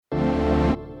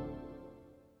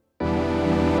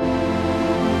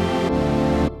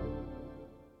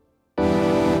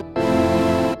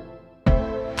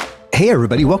Hey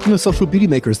everybody, welcome to Social Beauty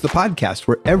Makers, the podcast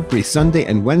where every Sunday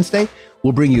and Wednesday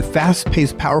we'll bring you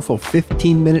fast-paced, powerful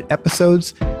 15-minute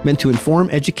episodes meant to inform,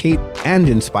 educate, and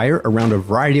inspire around a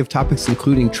variety of topics,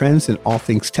 including trends and all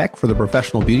things tech for the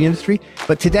professional beauty industry.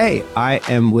 But today I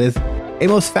am with a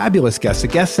most fabulous guest, a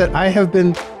guest that I have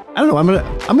been, I'm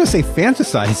gonna say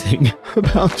fantasizing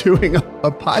about doing a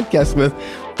podcast with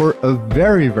for a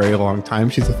very, very long time.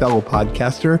 She's a fellow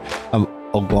podcaster,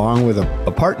 along with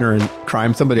a partner in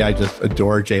crime, somebody I just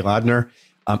adore, Jay Ladner.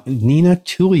 Nina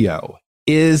Tulio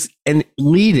is a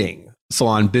leading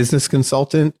salon business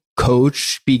consultant,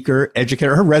 coach, speaker,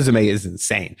 educator. Her resume is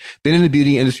insane. Been in the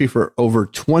beauty industry for over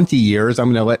 20 years. I'm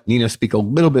going to let Nina speak a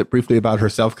little bit briefly about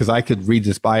herself because I could read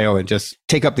this bio and just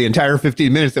take up the entire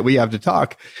 15 minutes that we have to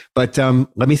talk. But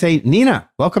let me say, Nina,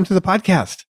 welcome to the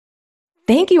podcast.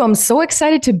 Thank you. I'm so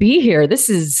excited to be here. This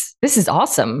is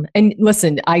awesome. And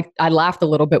listen, I laughed a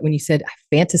little bit when you said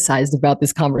I fantasized about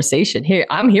this conversation. Here,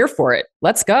 I'm here for it.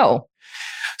 Let's go.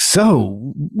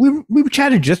 So we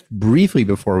chatted just briefly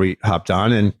before we hopped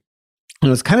on, and it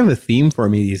was kind of a theme for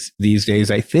me these days,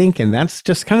 I think, and that's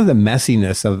just kind of the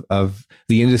messiness of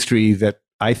the industry that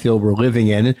I feel we're living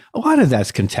in. And a lot of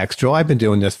that's contextual. I've been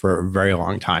doing this for a very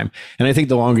long time. And I think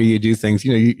the longer you do things,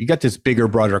 you got this bigger,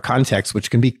 broader context,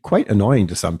 which can be quite annoying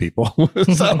to some people.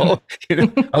 So,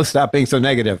 I'll stop being so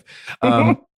negative.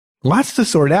 Lots to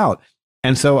sort out.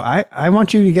 And so I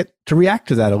want you to get to react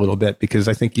to that a little bit, because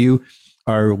I think you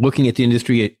are looking at the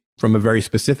industry from a very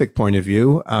specific point of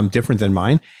view, different than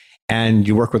mine. And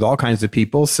you work with all kinds of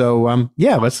people. So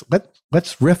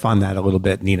let's riff on that a little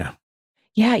bit, Nina.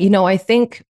 Yeah, I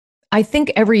think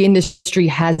every industry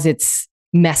has its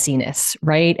messiness,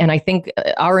 right? And I think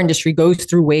our industry goes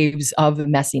through waves of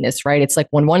messiness, right? It's like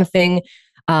when one thing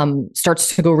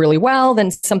starts to go really well,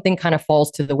 then something kind of falls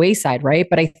to the wayside, right?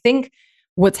 But I think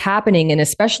what's happening, and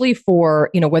especially for,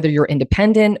 whether you're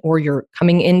independent or you're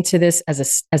coming into this as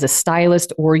a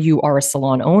stylist or you are a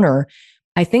salon owner,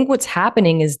 I think what's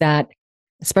happening is that,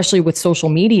 especially with social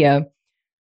media,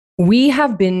 we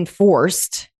have been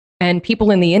forced, and people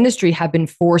in the industry have been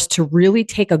forced to really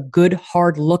take a good,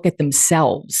 hard look at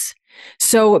themselves.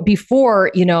 So before,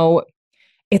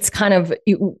 it's kind of,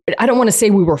 I don't want to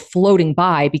say we were floating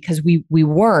by, because we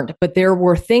weren't, but there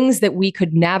were things that we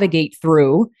could navigate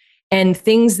through and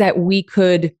things that we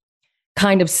could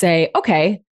kind of say,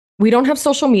 okay, we don't have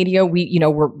social media.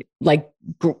 We're like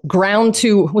ground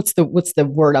to, what's the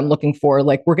word I'm looking for?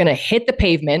 Like, we're going to hit the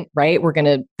pavement, right?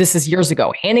 This is years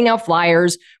ago, handing out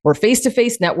flyers. We're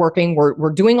face-to-face networking.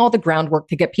 We're doing all the groundwork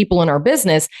to get people in our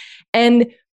business. And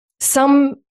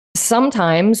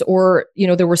sometimes, or,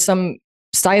 there were some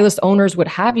stylist owners, what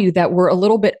have you, that were a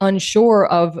little bit unsure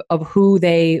of who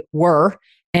they were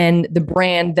and the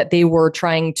brand that they were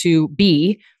trying to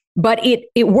be. But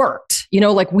it worked,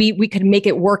 like we could make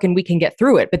it work and we can get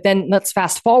through it. But then let's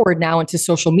fast forward now into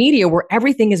social media, where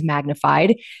everything is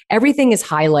magnified, everything is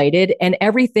highlighted, and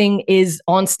everything is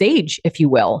on stage, if you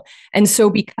will. And so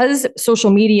because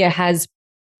social media has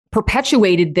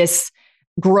perpetuated this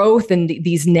growth and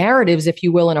these narratives, if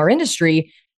you will, in our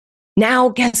industry, now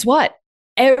guess what?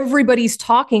 Everybody's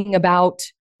talking about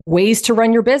ways to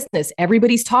run your business.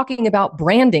 Everybody's talking about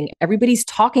branding. Everybody's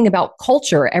talking about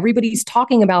culture. Everybody's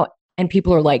talking about, and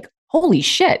people are like, holy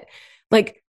shit,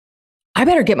 like, I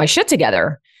better get my shit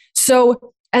together.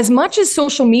 So as much as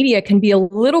social media can be a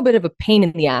little bit of a pain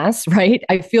in the ass, right?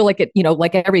 I feel like it,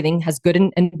 like everything has good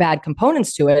and bad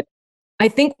components to it. I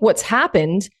think what's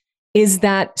happened is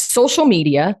that social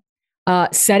media,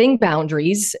 setting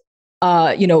boundaries,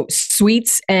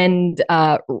 suites and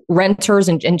renters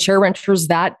and chair renters,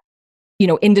 that,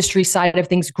 industry side of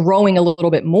things growing a little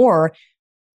bit more,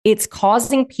 it's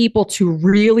causing people to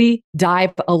really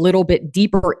dive a little bit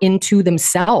deeper into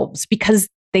themselves, because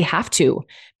they have to,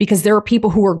 because there are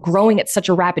people who are growing at such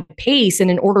a rapid pace.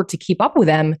 And in order to keep up with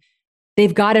them,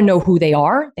 they've got to know who they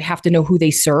are. They have to know who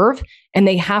they serve, and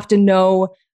they have to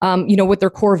know, what their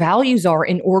core values are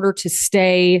in order to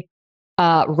stay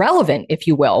relevant, if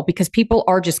you will, because people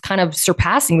are just kind of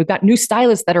surpassing. We've got new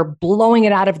stylists that are blowing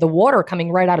it out of the water,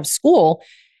 coming right out of school.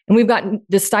 And we've got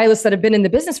the stylists that have been in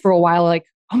the business for a while, like,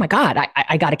 oh my God,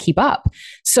 I got to keep up.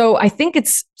 So I think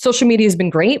social media has been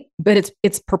great, but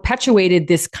it's perpetuated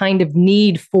this kind of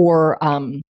need for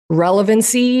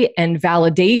relevancy and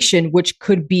validation, which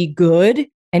could be good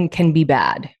and can be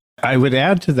bad. I would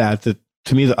add to that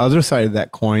to me, the other side of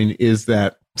that coin is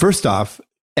that, first off,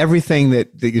 everything that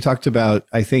you talked about,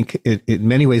 I think it in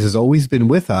many ways has always been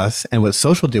with us. And what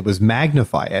social did was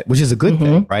magnify it, which is a good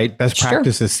thing, right? Best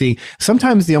practices. See,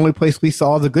 sometimes the only place we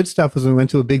saw the good stuff was when we went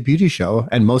to a big beauty show,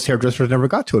 and most hairdressers never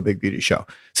got to a big beauty show.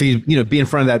 So you know, be in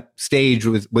front of that stage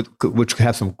with which could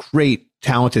have some great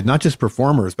talented, not just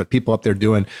performers, but people up there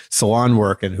doing salon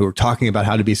work and who are talking about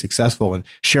how to be successful and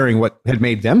sharing what had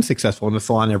made them successful in the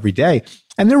salon every day.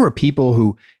 And there were people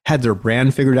who had their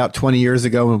brand figured out 20 years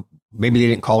ago, and maybe they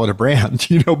didn't call it a brand,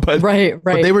 you know, but,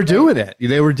 but they were doing it.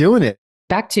 They were doing it.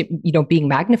 Back to, you know, being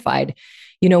magnified.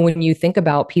 You know, when you think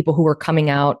about people who are coming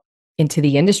out into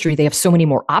the industry, they have so many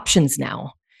more options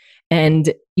now.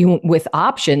 And with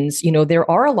options, you know, there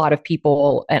are a lot of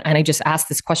people, and I just asked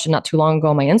this question not too long ago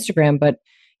on my Instagram, but,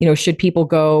 you know, should people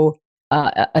go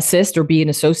assist or be an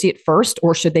associate first,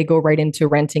 or should they go right into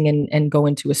renting and go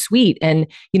into a suite? And,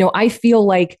 you know, I feel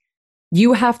like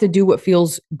you have to do what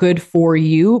feels good for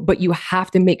you, but you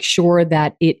have to make sure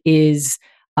that it is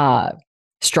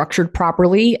structured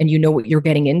properly and you know what you're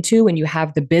getting into and you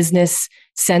have the business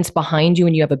sense behind you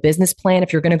and you have a business plan.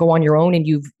 If you're going to go on your own and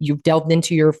you've delved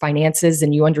into your finances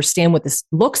and you understand what this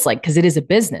looks like, because it is a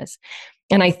business.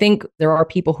 And I think there are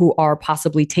people who are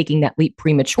possibly taking that leap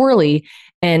prematurely.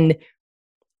 And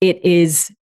it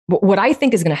is what I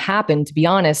think is going to happen, to be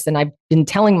honest. And I've been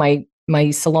telling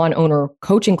my salon owner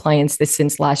coaching clients this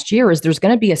since last year, is there's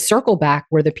going to be a circle back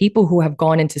where the people who have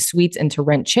gone into suites and to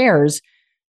rent chairs,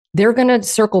 they're going to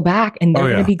circle back and they're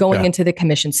going to be going into the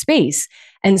commission space.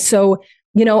 And so,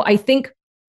 you know, I think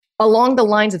along the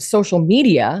lines of social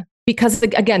media, because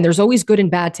again, there's always good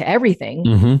and bad to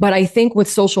everything. But I think with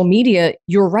social media,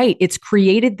 you're right. It's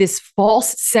created this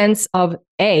false sense of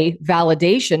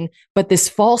validation, but this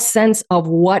false sense of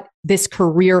what this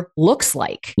career looks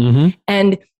like.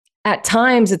 And at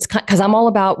times it's because I'm all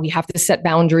about, we have to set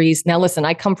boundaries. Now, listen,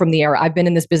 I come from the era, I've been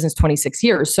in this business 26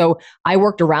 years. So I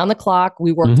worked around the clock.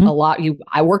 We worked a lot.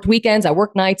 I worked weekends, I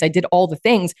worked nights, I did all the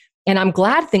things. And I'm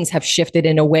glad things have shifted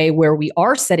in a way where we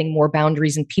are setting more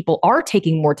boundaries and people are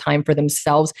taking more time for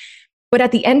themselves. But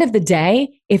at the end of the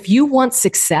day, if you want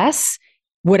success,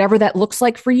 whatever that looks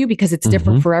like for you, because it's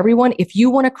different for everyone, if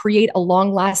you want to create a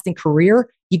long-lasting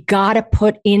career, you got to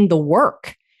put in the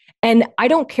work. And I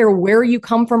don't care where you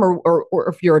come from or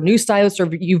if you're a new stylist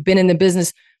or if you've been in the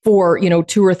business for,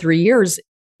 2 or 3 years,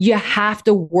 you have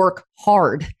to work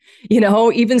hard.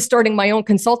 Even starting my own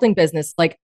consulting business,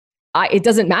 it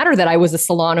doesn't matter that I was a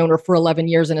salon owner for 11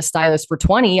 years and a stylist for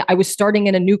 20. I was starting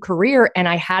in a new career and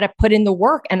I had to put in the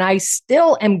work, and I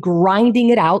still am grinding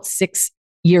it out 6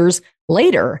 years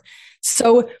later.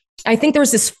 So I think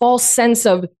there's this false sense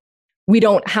of, we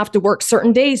don't have to work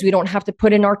certain days. We don't have to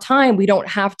put in our time. We don't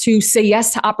have to say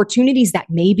yes to opportunities that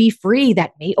may be free,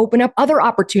 that may open up other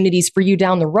opportunities for you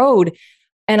down the road.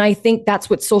 And I think that's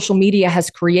what social media has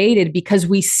created, because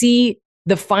we see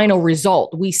the final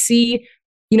result. We see,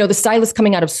 the stylist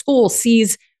coming out of school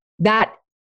sees that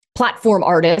platform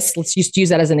artist, let's just use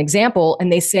that as an example,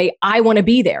 and they say, I want to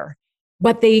be there.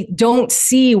 But they don't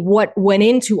see what went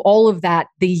into all of that,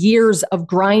 the years of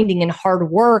grinding and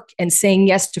hard work and saying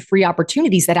yes to free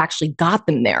opportunities that actually got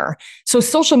them there. So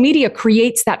social media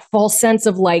creates that false sense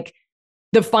of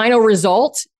the final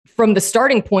result from the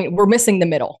starting point. We're missing the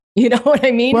middle. You know what I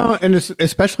mean? Well, and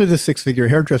especially the six-figure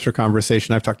hairdresser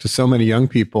conversation. I've talked to so many young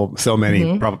people, so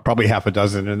many, probably half a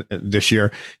dozen this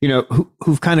year,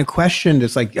 who've kind of questioned.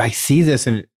 It's like, I see this,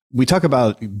 and we talk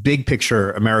about big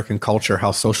picture American culture,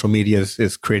 how social media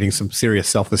is creating some serious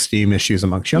self-esteem issues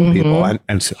amongst young people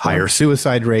and higher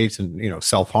suicide rates and,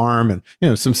 self-harm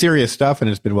and, some serious stuff. And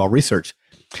it's been well researched.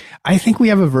 I think we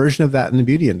have a version of that in the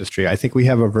beauty industry. I think we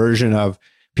have a version of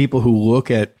people who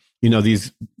look at,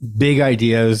 these big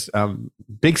ideas,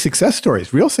 big success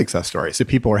stories, real success stories that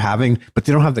people are having, but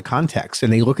they don't have the context.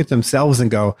 And they look at themselves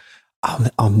and go,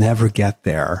 I'll never get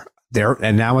there.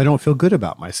 And now I don't feel good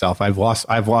about myself. I've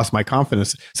lost my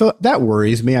confidence. So that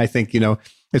worries me. I think,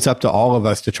 it's up to all of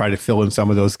us to try to fill in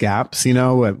some of those gaps,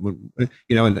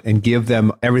 and give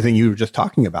them everything you were just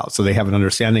talking about, so they have an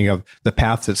understanding of the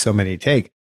paths that so many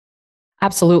take.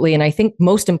 Absolutely. And I think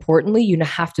most importantly, you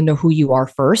have to know who you are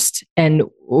first, and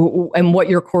what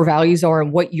your core values are,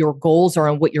 and what your goals are,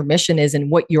 and what your mission is, and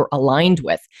what you're aligned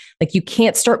with. You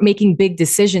can't start making big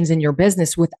decisions in your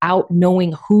business without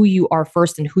knowing who you are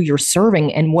first and who you're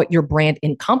serving and what your brand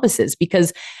encompasses.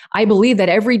 Because I believe that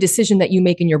every decision that you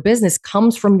make in your business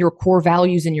comes from your core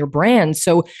values and your brand.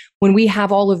 So when we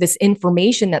have all of this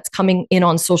information that's coming in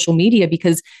on social media,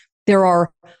 because there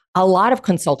are a lot of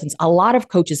consultants, a lot of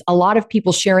coaches, a lot of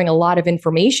people sharing a lot of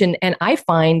information. And I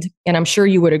find, and I'm sure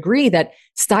you would agree, that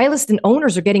stylists and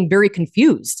owners are getting very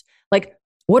confused.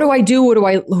 what do I do?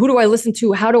 Who do I listen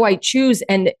to? How do I choose?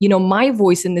 And, my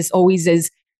voice in this always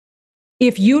is,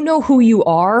 if you know who you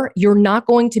are, you're not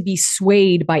going to be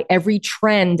swayed by every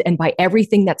trend and by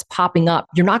everything that's popping up.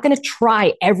 You're not going to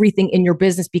try everything in your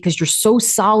business because you're so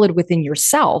solid within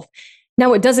yourself.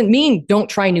 Now, it doesn't mean don't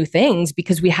try new things,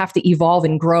 because we have to evolve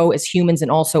and grow as humans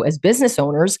and also as business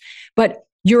owners, but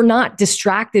you're not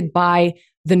distracted by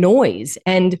the noise.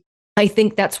 And I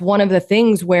think that's one of the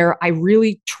things where I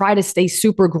really try to stay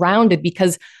super grounded,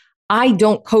 because I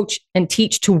don't coach and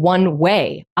teach to one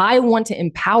way. I want to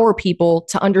empower people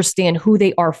to understand who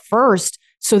they are first,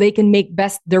 so they can make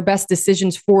their best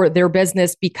decisions for their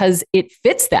business because it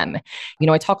fits them.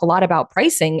 I talk a lot about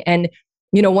pricing, and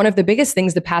one of the biggest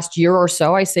things the past year or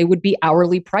so I say would be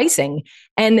hourly pricing.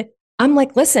 And I'm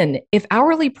like, listen, if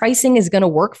hourly pricing is going to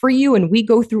work for you, and we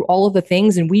go through all of the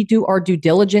things and we do our due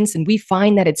diligence and we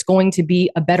find that it's going to be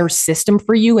a better system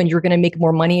for you and you're going to make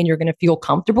more money and you're going to feel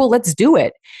comfortable, let's do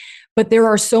it. But there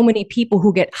are so many people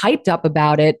who get hyped up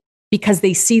about it because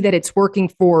they see that it's working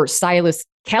for stylist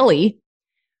Kelly.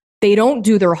 They don't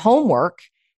do their homework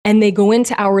and they go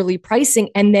into hourly pricing,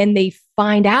 and then they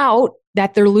find out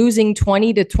that they're losing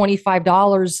 $20 to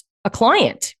 $25 a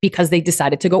client because they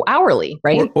decided to go hourly,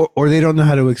 right? Or they don't know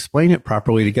how to explain it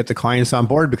properly to get the clients on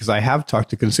board, because I have talked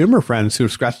to consumer friends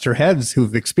who've scratched their heads,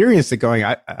 who've experienced it going,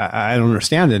 I don't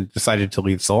understand, and decided to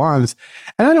leave salons.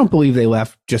 And I don't believe they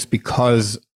left just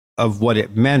because of what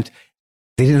it meant.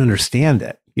 They didn't understand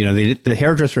it. The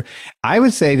hairdresser, I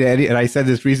would say to Eddie, and I said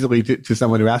this recently to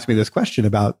someone who asked me this question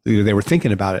about, they were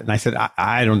thinking about it. And I said,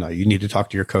 I don't know. You need to talk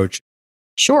to your coach.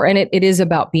 Sure. And it is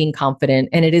about being confident,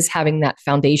 and it is having that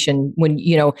foundation. When,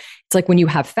 it's like when you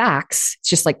have facts, it's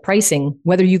just like pricing,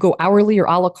 whether you go hourly or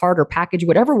a la carte or package,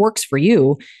 whatever works for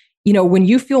you. When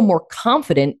you feel more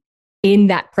confident in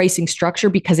that pricing structure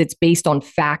because it's based on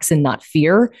facts and not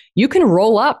fear, you can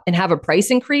roll up and have a price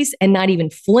increase and not even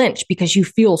flinch, because you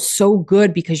feel so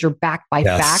good because you're backed by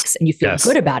facts and you feel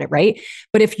good about it, right?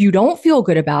 But if you don't feel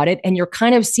good about it and you're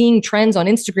kind of seeing trends on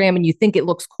Instagram and you think it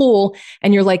looks cool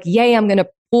and you're like, yay, I'm going to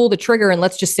pull the trigger and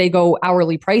let's just say go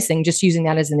hourly pricing, just using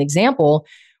that as an example.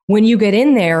 When you get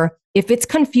in there, if it's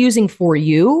confusing for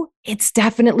you, it's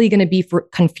definitely going to be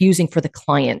confusing for the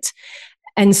client.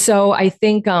 And so I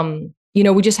think,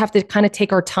 we just have to kind of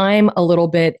take our time a little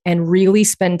bit and really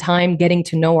spend time getting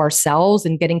to know ourselves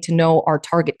and getting to know our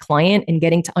target client and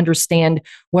getting to understand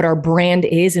what our brand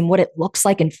is and what it looks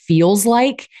like and feels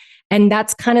like. And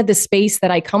that's kind of the space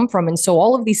that I come from. And so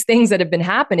all of these things that have been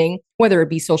happening, whether it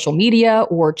be social media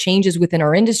or changes within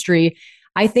our industry,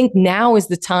 I think now is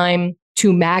the time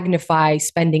to magnify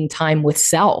spending time with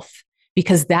self,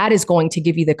 because that is going to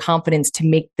give you the confidence to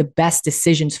make the best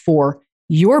decisions for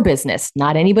your business,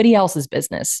 not anybody else's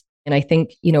business. And I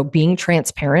think, being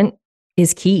transparent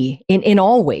is key in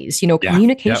all ways.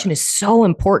 Communication is so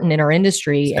important in our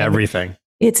industry. Everything.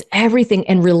 It's everything.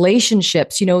 And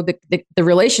relationships, the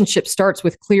relationship starts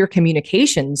with clear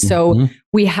communication. So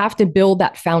we have to build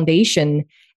that foundation,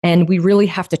 and we really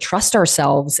have to trust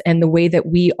ourselves and the way that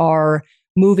we are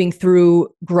moving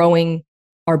through growing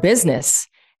our business.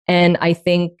 And I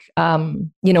think,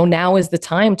 now is the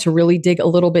time to really dig a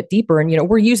little bit deeper. And,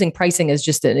 we're using pricing as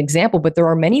just an example, but there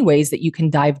are many ways that you can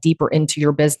dive deeper into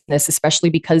your business, especially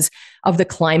because of the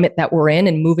climate that we're in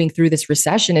and moving through this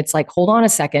recession. It's like, hold on a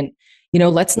second,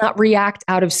 let's not react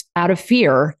out of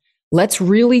fear. Let's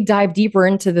really dive deeper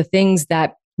into the things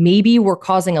that maybe were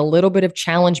causing a little bit of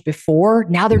challenge before.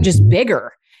 Now they're just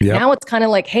bigger. Yep. Now it's kind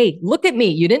of like, hey, look at me.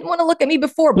 You didn't want to look at me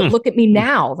before, but look at me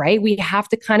now, right? We have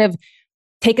to kind of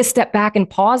take a step back and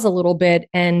pause a little bit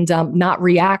and not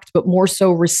react, but more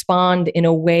so respond in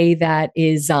a way that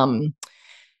is,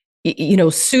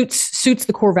 suits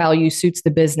the core value, suits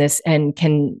the business, and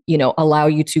can, allow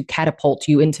you to catapult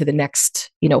you into the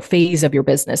next, phase of your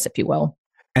business, if you will.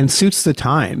 And suits the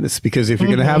times, because if you're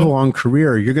going to have a long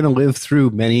career, you're going to live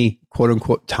through many quote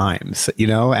unquote times,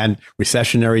 and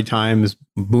recessionary times,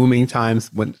 booming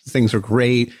times when things are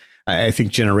great. I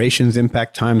think generations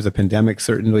impact times. The pandemic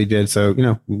certainly did. So,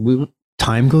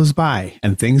 time goes by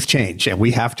and things change, and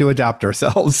we have to adapt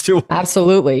ourselves to.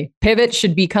 Absolutely. Pivot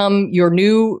should become your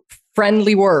new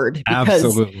friendly word, because,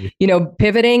 absolutely,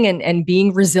 pivoting and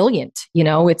being resilient,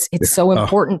 it's so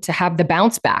important to have the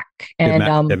bounce back,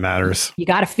 and it matters. You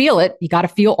got to feel it. You got to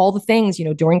feel all the things,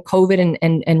 during COVID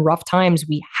and rough times.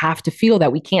 We have to feel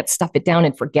that. We can't stuff it down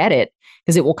and forget it,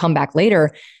 because it will come back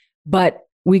later. But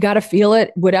we got to feel it,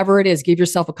 whatever it is. Give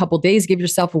yourself a couple of days, give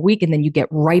yourself a week, and then you get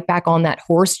right back on that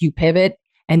horse. You pivot,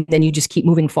 and then you just keep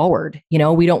moving forward. We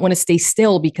don't want to stay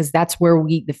still, because that's where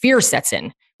the fear sets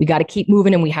in. We got to keep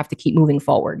moving, and we have to keep moving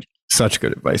forward. Such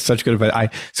good advice. Such good advice.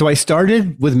 So I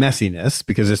started with messiness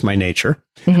because it's my nature.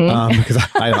 Because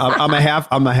I'm a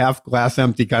half glass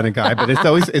empty kind of guy, but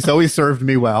it's always served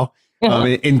me well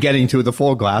in getting to the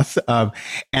full glass.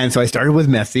 And so I started with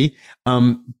messy.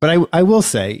 But I will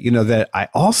say, that I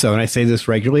also, and I say this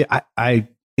regularly, I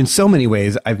in so many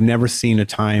ways, I've never seen a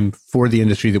time for the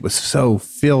industry that was so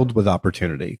filled with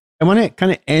opportunity. I want to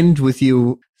kind of end with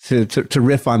you to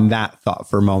riff on that thought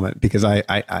for a moment, because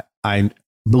I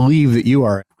believe that you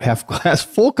are half glass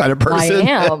full kind of person.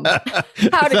 I am.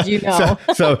 How did you know?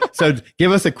 so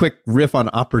give us a quick riff on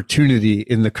opportunity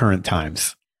in the current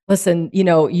times. Listen,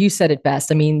 you said it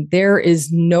best. I mean, there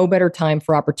is no better time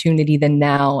for opportunity than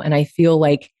now. And I feel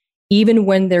like even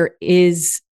when there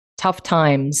is tough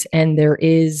times and there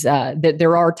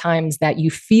are times that you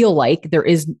feel like there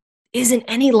isn't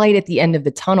any light at the end of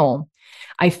the tunnel,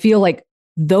 I feel like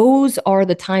those are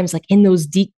the times, like in those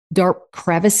deep, dark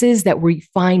crevices, that we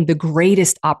find the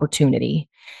greatest opportunity.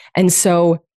 And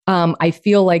so I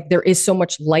feel like there is so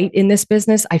much light in this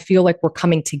business. I feel like we're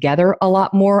coming together a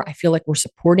lot more. I feel like we're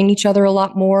supporting each other a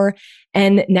lot more.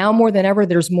 And now more than ever,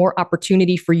 there's more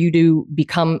opportunity for you to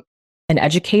become an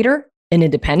educator, an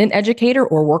independent educator,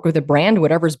 or work with a brand,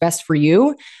 whatever's best for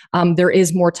you. There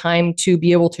is more time to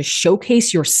be able to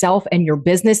showcase yourself and your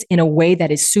business in a way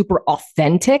that is super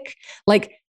authentic.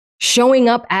 Like, showing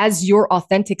up as your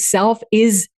authentic self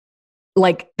is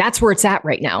like, that's where it's at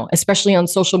right now, especially on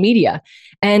social media.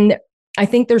 And I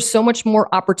think there's so much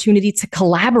more opportunity to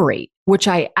collaborate, which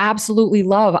I absolutely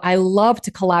love. I love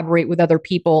to collaborate with other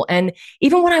people. And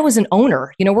even when I was an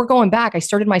owner, we're going back, I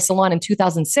started my salon in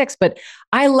 2006, but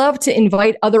I love to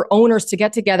invite other owners to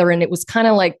get together. And it was kind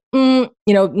of like,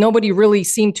 nobody really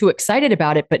seemed too excited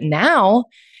about it. But now,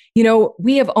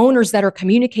 we have owners that are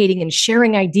communicating and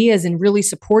sharing ideas and really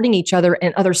supporting each other,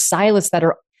 and other stylists that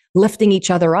are lifting each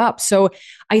other up. So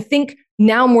I think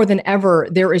now more than ever,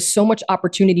 there is so much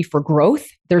opportunity for growth.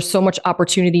 There's so much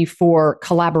opportunity for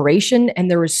collaboration, and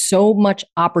there is so much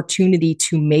opportunity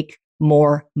to make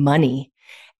more money.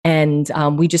 And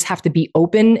we just have to be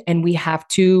open, and we have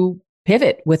to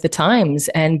pivot with the times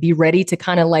and be ready to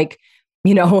kind of like,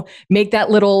 make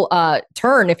that little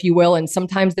turn, if you will. And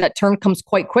sometimes that turn comes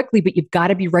quite quickly, but you've got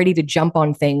to be ready to jump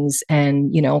on things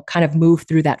and, kind of move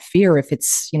through that fear if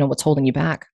it's, what's holding you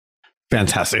back.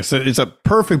 Fantastic. So it's a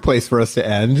perfect place for us to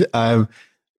end.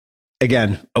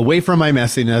 Again, away from my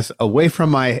messiness, away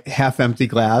from my half empty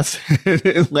glass,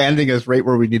 landing us right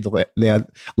where we need to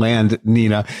land,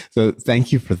 Nina. So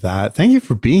thank you for that. Thank you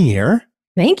for being here.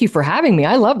 Thank you for having me.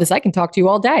 I love this. I can talk to you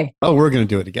all day. Oh, we're going to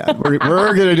do it again. We're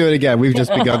going to do it again. We've just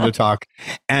begun to talk.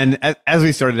 And as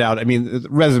we started out, I mean, the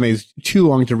resume is too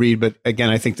long to read. But again,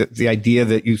 I think that the idea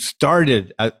that you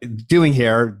started doing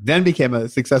hair, then became a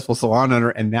successful salon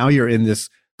owner, and now you're in this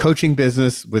coaching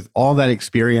business with all that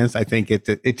experience, I think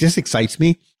it just excites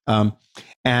me.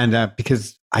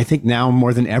 Because I think now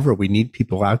more than ever, we need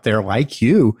people out there like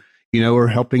you, are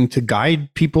helping to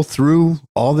guide people through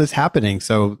all this happening.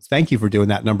 So thank you for doing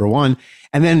that, number one.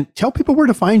 And then tell people where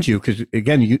to find you. Because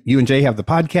again, you and Jay have the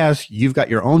podcast. You've got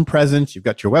your own presence. You've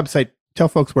got your website. Tell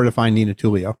folks where to find Nina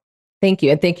Tulio. Thank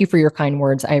you. And thank you for your kind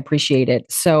words. I appreciate it.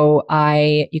 So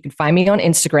you can find me on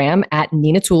Instagram at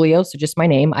Nina Tulio. So just my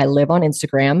name. I live on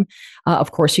Instagram.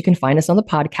 Of course, you can find us on the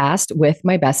podcast with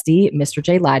my bestie, Mr.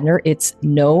 Jay Ladner. It's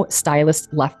No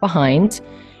Stylist Left Behind.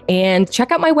 And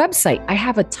check out my website. I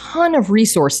have a ton of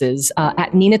resources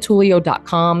at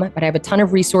ninatulio.com, but I have a ton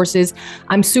of resources.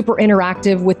 I'm super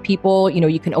interactive with people.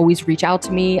 You can always reach out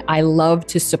to me. I love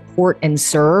to support and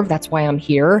serve. That's why I'm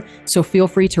here. So feel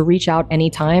free to reach out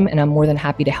anytime, and I'm more than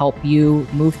happy to help you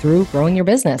move through growing your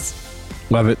business.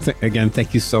 Love it. Again,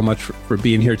 thank you so much for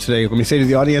being here today. Let me say to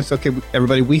the audience, okay,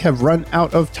 everybody, we have run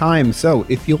out of time. So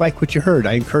if you like what you heard,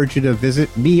 I encourage you to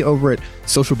visit me over at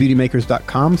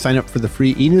socialbeautymakers.com. Sign up for the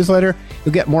free e-newsletter.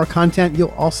 You'll get more content.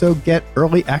 You'll also get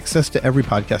early access to every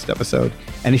podcast episode.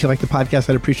 And if you like the podcast,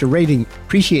 I'd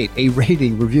appreciate a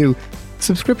rating, review,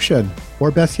 subscription,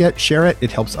 or best yet, share it.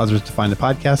 It helps others to find the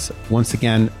podcast. Once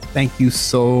again, thank you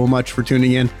so much for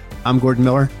tuning in. I'm Gordon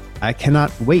Miller. I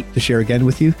cannot wait to share again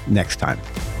with you next time.